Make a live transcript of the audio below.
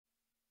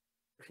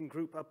Working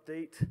group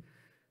update.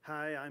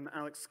 Hi, I'm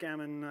Alex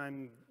Scammon.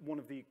 I'm one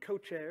of the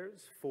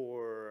co-chairs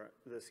for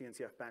the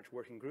CNCF Batch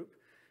working group.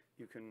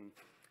 You can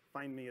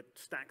find me at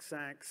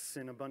StackSax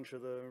in a bunch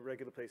of the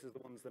regular places, the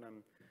ones that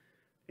I'm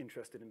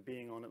interested in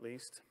being on at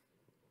least.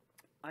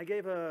 I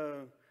gave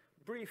a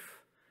brief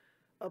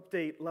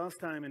update last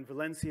time in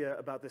Valencia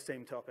about the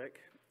same topic.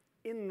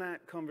 In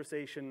that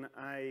conversation,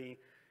 I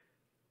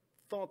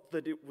thought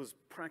that it was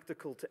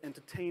practical to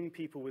entertain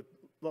people with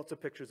lots of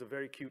pictures of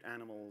very cute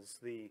animals.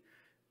 The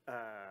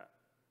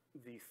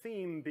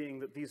theme being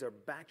that these are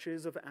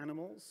batches of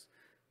animals,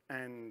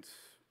 and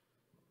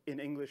in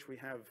English we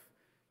have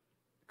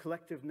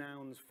collective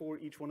nouns for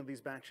each one of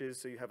these batches.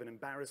 So you have an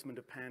embarrassment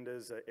of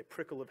pandas, a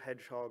prickle of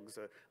hedgehogs,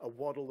 a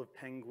waddle of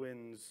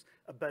penguins,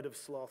 a bed of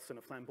sloths, and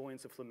a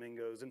flamboyance of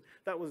flamingos. And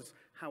that was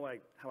how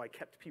I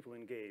kept people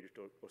engaged,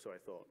 or so I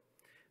thought.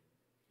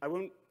 I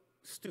won't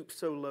stoop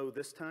so low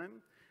this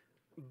time,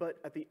 but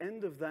at the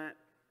end of that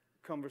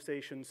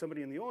conversation,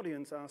 somebody in the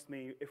audience asked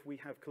me if we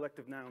have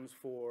collective nouns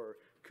for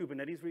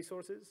Kubernetes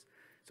resources.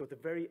 So at the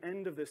very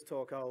end of this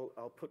talk,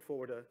 I'll put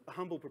forward a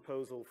humble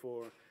proposal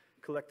for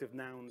collective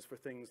nouns for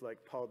things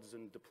like pods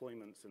and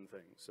deployments and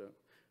things. So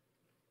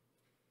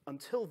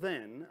until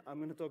then, I'm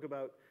going to talk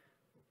about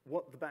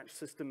what the Batch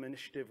System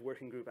Initiative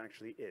Working Group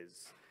actually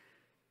is.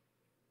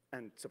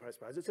 And surprise,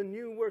 surprise, it's a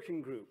new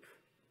working group.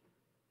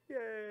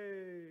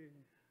 Yay!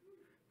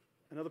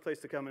 Another place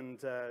to come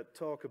and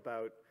talk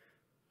about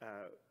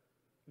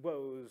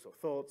woes or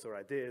thoughts or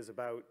ideas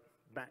about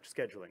batch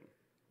scheduling.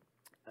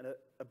 And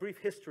a brief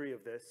history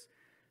of this.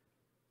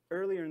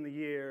 Earlier in the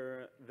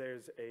year,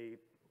 there's a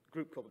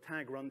group called the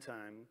Tag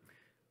Runtime,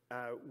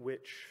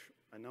 which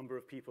a number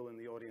of people in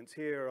the audience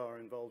here are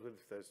involved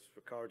with. There's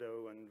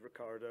Ricardo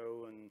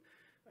and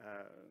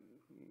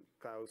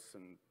Klaus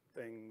and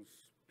things.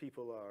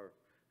 People are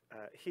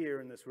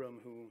here in this room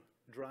who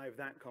drive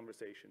that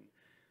conversation.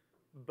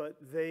 But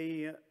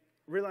they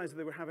realized that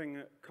they were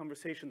having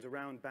conversations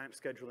around batch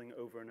scheduling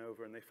over and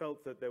over, and they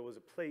felt that there was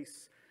a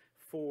place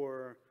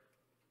for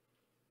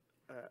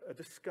a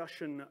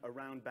discussion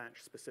around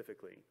batch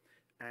specifically.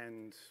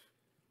 And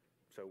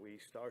so we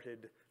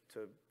started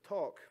to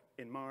talk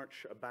in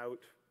March about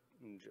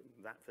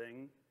that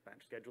thing,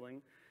 batch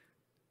scheduling,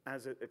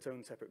 as its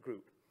own separate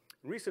group.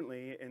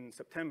 Recently, in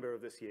September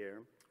of this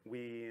year,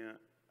 we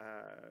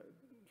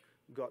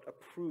got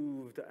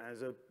approved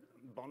as a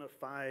bona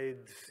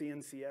fide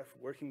CNCF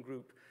working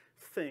group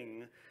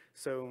thing.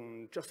 So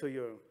just so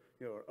you're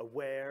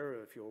aware,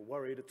 if you're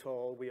worried at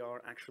all, we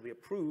are actually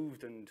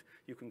approved, and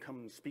you can come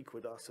and speak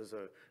with us as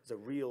a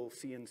real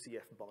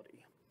CNCF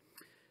body.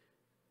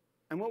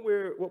 And what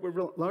we're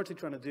largely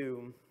trying to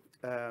do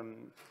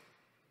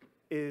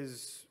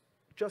is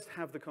just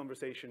have the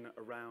conversation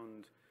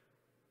around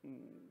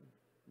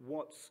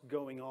what's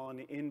going on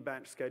in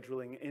batch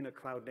scheduling in a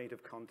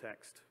cloud-native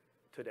context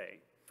today.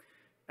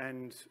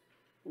 And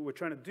we're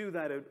trying to do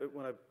that at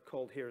what I've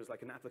called here is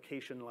like an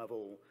application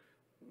level,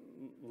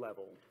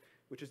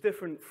 which is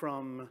different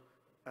from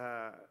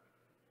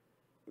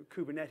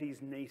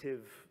Kubernetes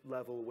native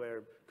level,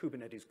 where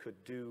Kubernetes could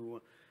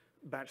do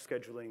batch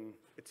scheduling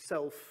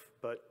itself,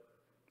 but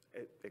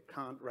it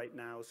can't right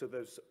now. So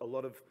there's a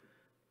lot of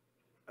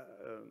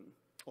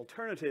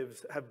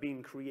alternatives have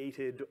been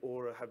created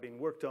or have been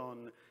worked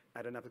on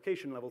at an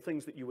application level,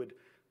 things that you would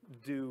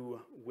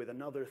do with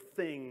another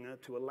thing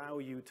to allow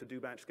you to do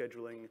batch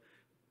scheduling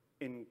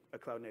in a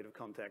cloud-native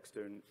context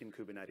or in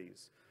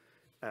Kubernetes.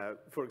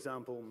 For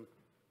example,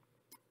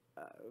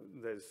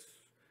 there's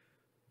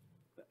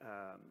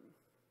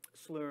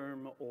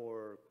Slurm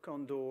or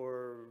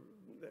Condor.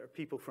 There are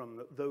people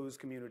from those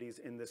communities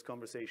in this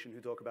conversation who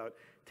talk about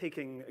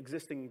taking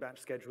existing batch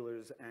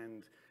schedulers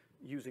and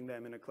using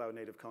them in a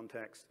cloud-native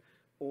context.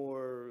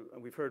 Or,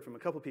 and we've heard from a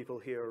couple people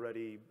here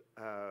already,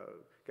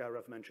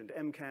 Gaurav mentioned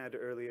MCAD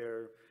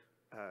earlier.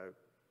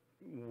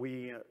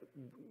 We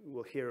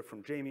will hear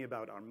from Jamie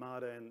about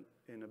Armada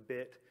in a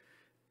bit.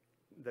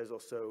 There's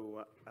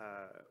also,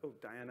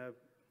 Diana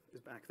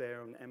is back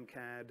there on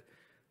MCAD.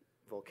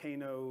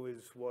 Volcano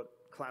is what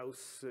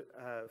Klaus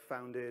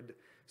founded.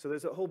 So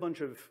there's a whole bunch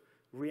of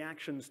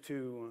reactions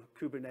to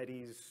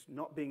Kubernetes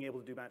not being able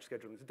to do batch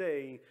scheduling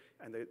today,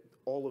 and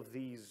all of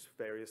these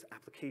various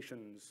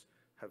applications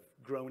have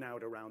grown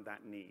out around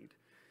that need.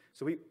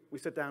 So we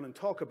sit down and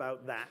talk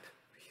about that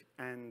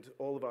and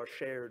all of our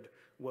shared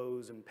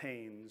woes and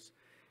pains,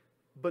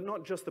 but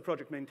not just the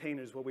project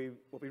maintainers. What we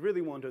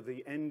really want are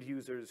the end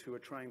users who are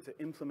trying to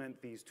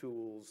implement these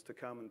tools to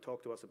come and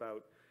talk to us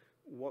about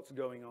what's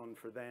going on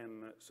for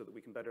them so that we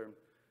can better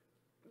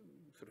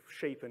sort of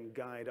shape and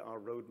guide our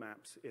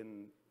roadmaps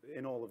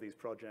in all of these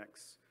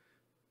projects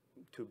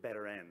to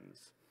better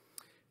ends.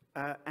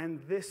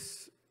 And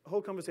this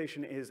whole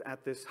conversation is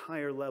at this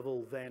higher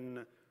level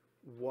than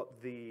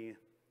what the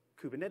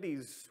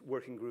Kubernetes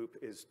working group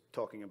is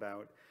talking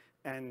about.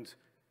 And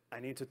I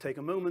need to take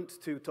a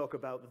moment to talk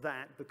about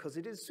that because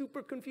it is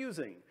super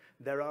confusing.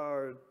 There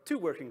are two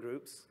working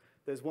groups.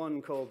 There's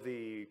one called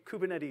the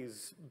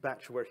Kubernetes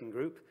Batch working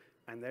group,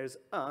 and there's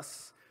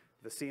us,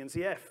 the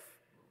CNCF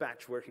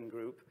batch working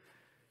group,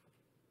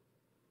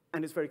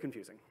 and it's very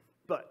confusing.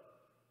 But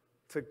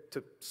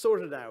to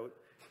sort it out,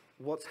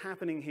 what's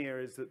happening here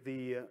is that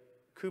the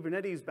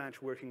Kubernetes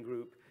Batch working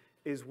group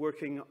is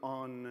working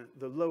on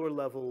the lower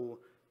level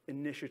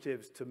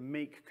initiatives to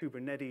make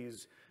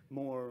Kubernetes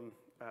more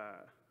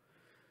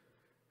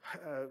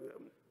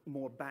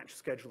batch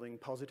scheduling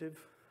positive.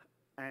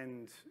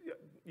 And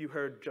you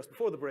heard just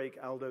before the break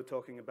Aldo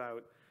talking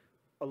about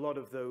a lot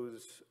of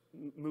those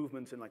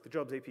movements in like the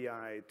jobs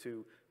API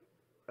to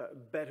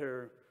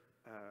better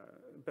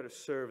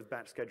serve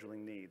batch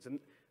scheduling needs. And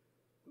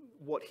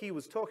what he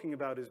was talking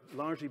about is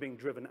largely being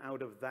driven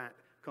out of that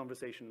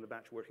conversation in the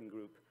batch working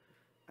group.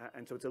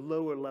 And so it's a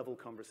lower level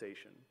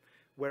conversation.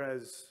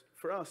 Whereas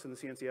for us in the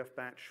CNCF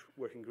batch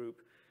working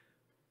group,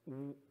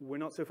 we're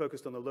not so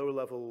focused on the lower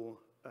level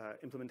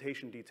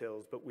implementation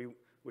details, but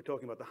we're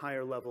talking about the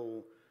higher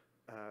level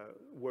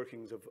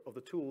workings of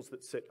the tools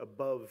that sit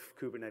above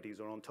Kubernetes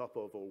or on top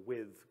of or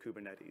with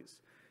Kubernetes.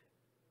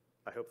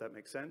 I hope that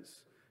makes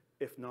sense.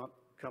 If not,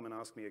 come and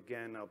ask me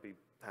again. I'll be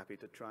happy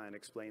to try and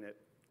explain it.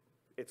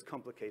 It's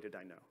complicated,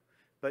 I know.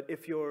 But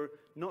if you're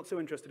not so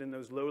interested in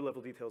those lower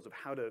level details of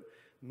how to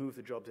move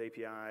the jobs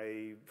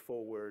API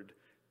forward,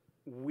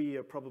 we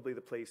are probably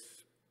the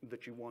place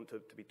that you want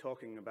to be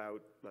talking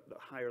about the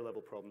higher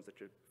level problems that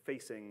you're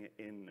facing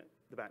in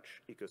the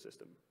batch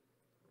ecosystem.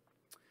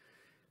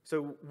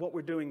 So what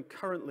we're doing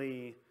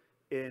currently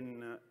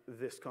in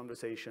this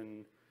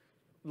conversation,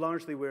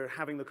 largely we're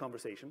having the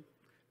conversation.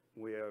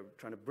 We're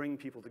trying to bring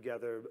people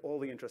together, all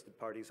the interested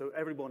parties. So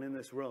everyone in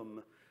this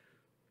room,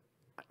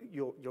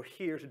 you're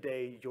here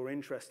today, you're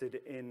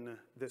interested in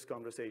this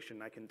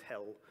conversation, I can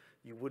tell.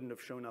 You wouldn't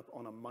have shown up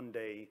on a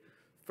Monday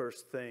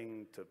first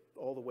thing to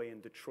all the way in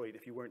Detroit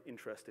if you weren't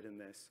interested in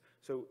this.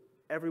 So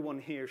everyone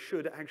here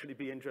should actually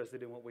be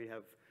interested in what we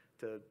have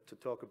to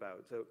talk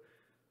about. So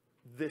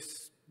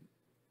this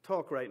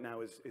talk right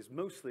now is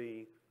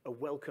mostly a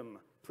welcome,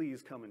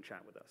 please come and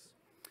chat with us.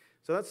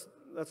 So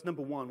that's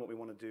number one, what we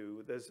want to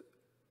do. There's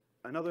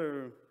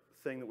another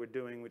thing that we're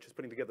doing, which is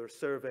putting together a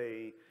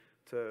survey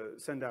to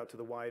send out to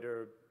the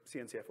wider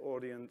CNCF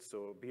audience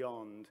or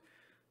beyond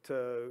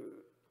to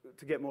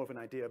get more of an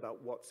idea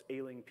about what's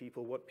ailing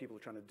people, what people are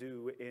trying to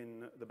do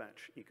in the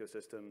batch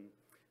ecosystem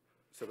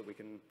so that we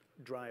can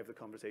drive the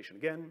conversation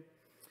again.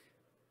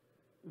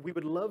 We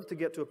would love to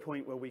get to a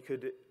point where we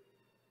could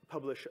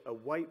publish a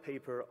white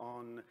paper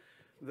on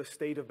the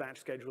state of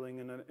batch scheduling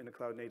in a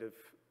cloud-native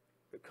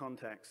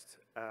context.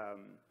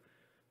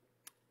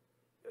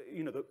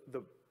 You know,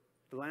 the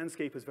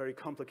landscape is very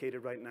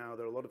complicated right now.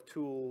 There are a lot of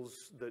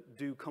tools that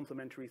do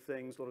complementary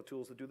things, a lot of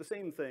tools that do the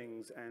same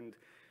things, and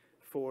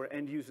for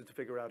end users to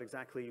figure out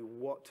exactly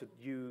what to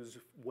use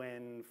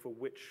when, for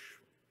which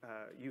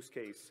use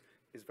case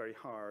is very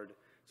hard.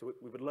 So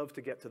we would love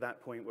to get to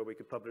that point where we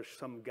could publish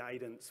some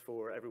guidance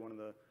for everyone in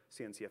the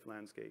CNCF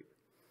landscape.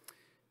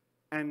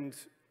 And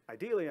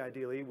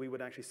ideally, we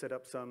would actually set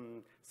up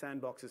some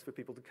sandboxes for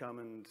people to come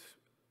and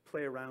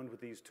play around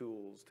with these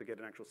tools to get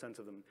an actual sense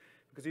of them.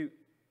 Because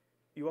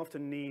you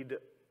often need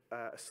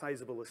a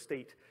sizable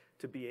estate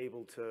to be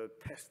able to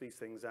test these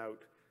things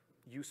out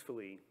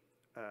usefully.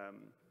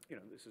 You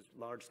know, this is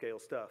large-scale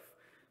stuff,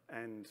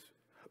 and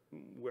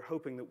we're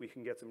hoping that we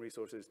can get some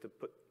resources to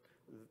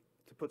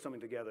put something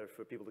together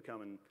for people to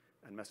come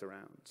and mess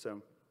around.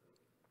 So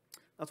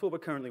that's what we're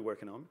currently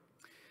working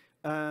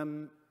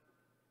on.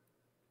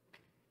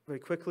 Very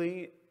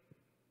quickly,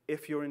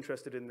 if you're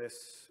interested in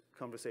this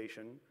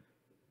conversation,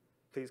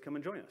 please come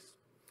and join us.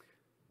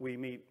 We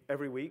meet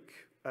every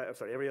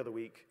other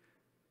week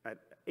at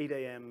 8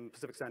 a.m.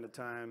 Pacific Standard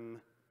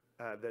Time.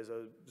 There's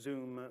a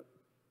Zoom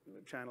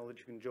channel that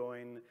you can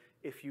join.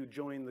 If you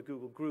join the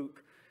Google group,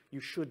 you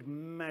should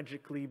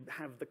magically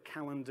have the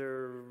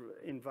calendar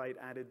invite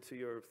added to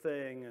your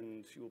thing,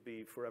 and you'll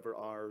be forever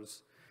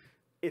ours.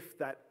 If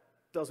that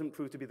doesn't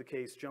prove to be the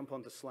case, jump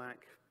onto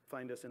Slack.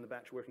 Find us in the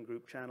Batch Working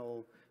Group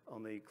channel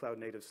on the Cloud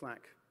Native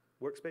Slack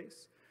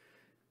workspace.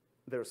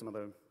 There are some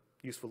other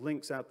useful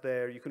links out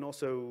there. You can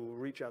also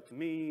reach out to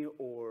me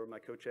or my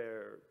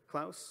co-chair,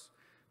 Klaus.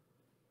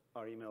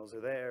 Our emails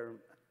are there.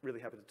 Really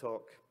happy to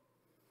talk.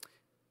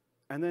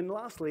 And then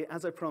lastly,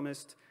 as I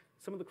promised,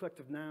 some of the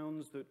collective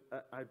nouns that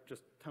I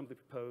just humbly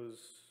propose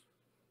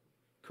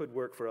could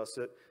work for us.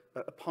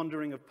 A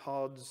pondering of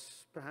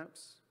pods,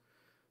 perhaps.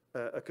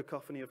 A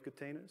cacophony of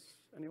containers,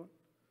 anyone?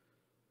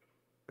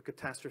 A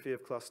catastrophe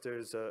of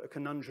clusters, a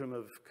conundrum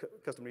of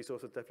custom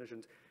resource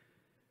definitions.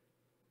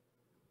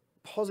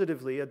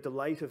 Positively, a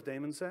delight of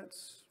daemon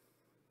sets,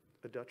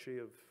 a duchy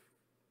of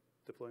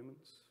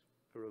deployments,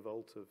 a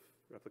revolt of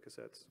replica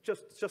sets.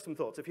 Just some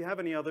thoughts. If you have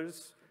any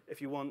others,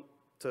 if you want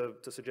to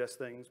suggest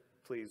things,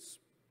 please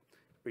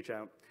reach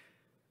out.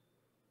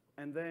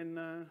 And then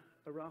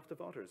a raft of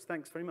otters.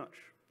 Thanks very much.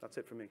 That's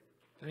it from me.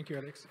 Thank you,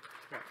 Alex.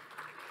 Yeah.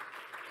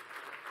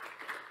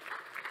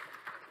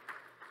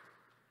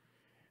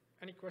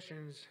 Any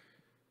questions?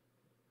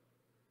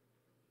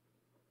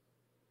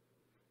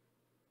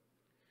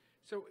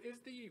 So is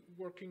the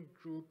working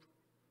group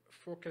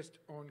focused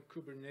on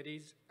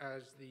Kubernetes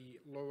as the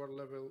lower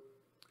level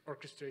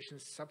orchestration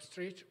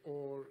substrate,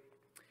 or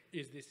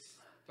is this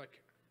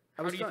like,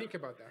 how do you think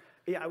about that?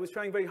 Yeah, I was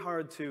trying very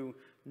hard to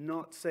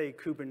not say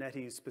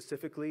Kubernetes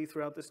specifically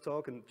throughout this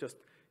talk and just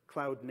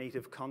cloud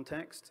native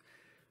context.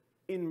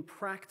 In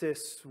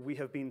practice, we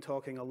have been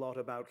talking a lot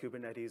about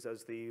Kubernetes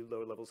as the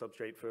lower level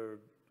substrate for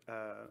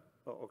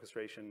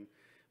orchestration,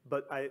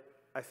 but I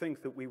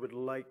think that we would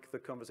like the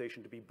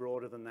conversation to be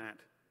broader than that,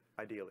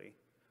 ideally.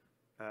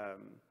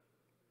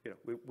 You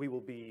know, we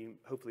will be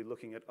hopefully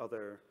looking at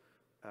other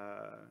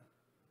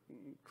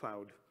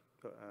cloud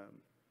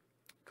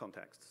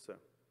contexts. So,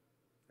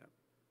 yeah.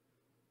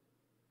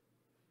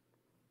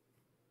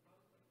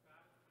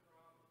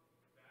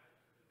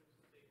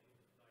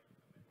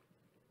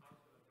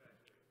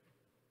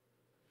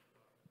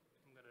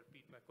 I'm going to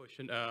repeat my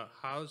question.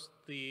 How's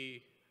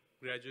the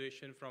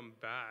graduation from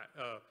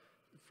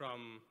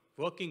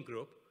working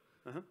group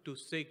to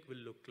SIG will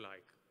look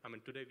like? I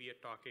mean, today we are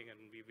talking and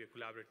we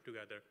collaborate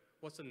together.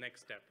 What's the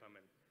next step? I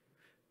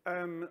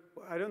mean,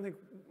 I don't think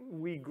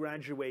we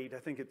graduate. I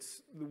think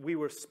we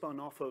were spun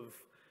off of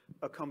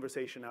a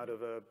conversation out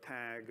of a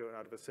tag or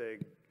out of a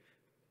SIG,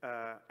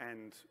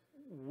 and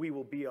we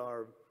will be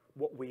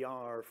what we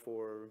are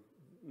for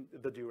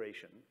the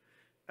duration.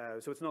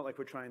 So it's not like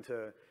we're trying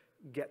to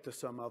get to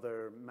some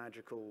other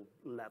magical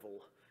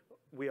level.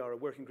 We are a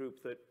working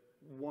group that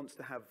wants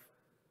to have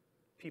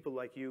people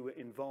like you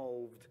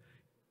involved,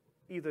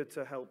 either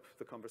to help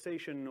the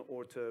conversation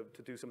or to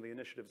do some of the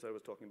initiatives I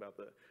was talking about,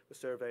 the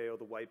survey or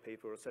the white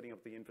paper or setting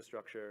up the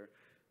infrastructure.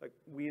 Like,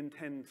 we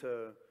intend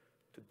to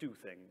do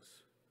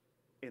things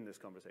in this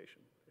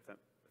conversation, if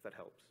that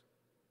helps.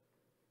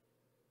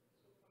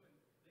 So, I mean,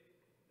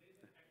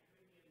 there's an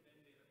activity and then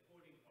there's a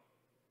coding part.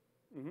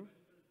 When will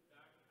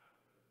that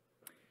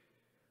happen?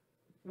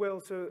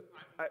 Well, so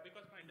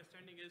because my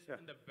understanding is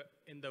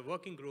in the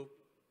working group,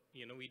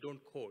 you know, we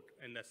don't code,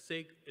 and the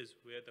SIG is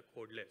where the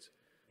code lives.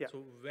 Yeah.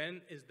 So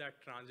when is that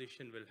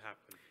transition will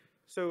happen?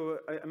 So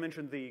I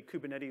mentioned the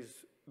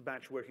Kubernetes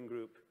Batch working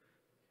group.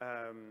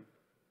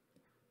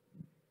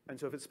 And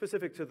so if it's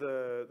specific to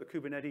the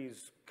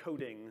Kubernetes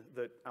coding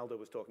that Aldo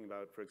was talking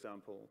about, for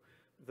example,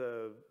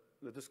 the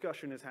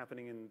discussion is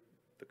happening in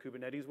the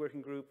Kubernetes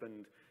working group,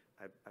 and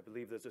I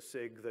believe there's a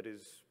SIG that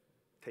is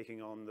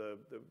taking on the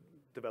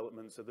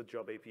developments of the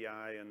job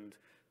API and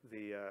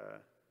the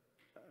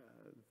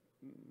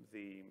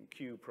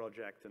Q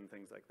project and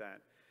things like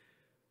that.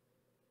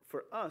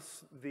 For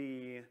us,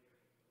 the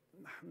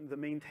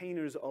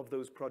maintainers of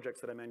those projects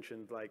that I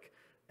mentioned, like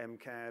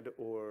MCAD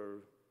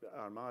or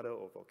Armada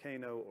or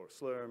Volcano or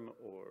Slurm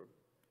or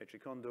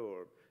HTCondor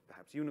or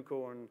perhaps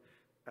Yunikorn,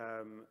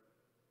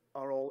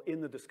 are all in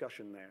the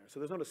discussion there. So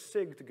there's not a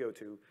SIG to go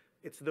to.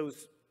 It's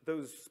those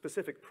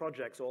specific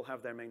projects all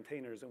have their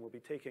maintainers and will be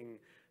taking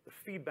the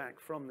feedback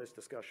from this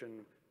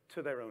discussion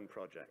to their own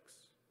projects.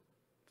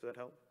 Does that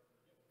help?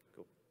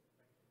 Cool.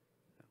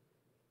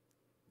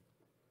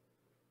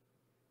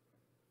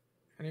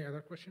 Any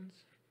other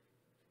questions?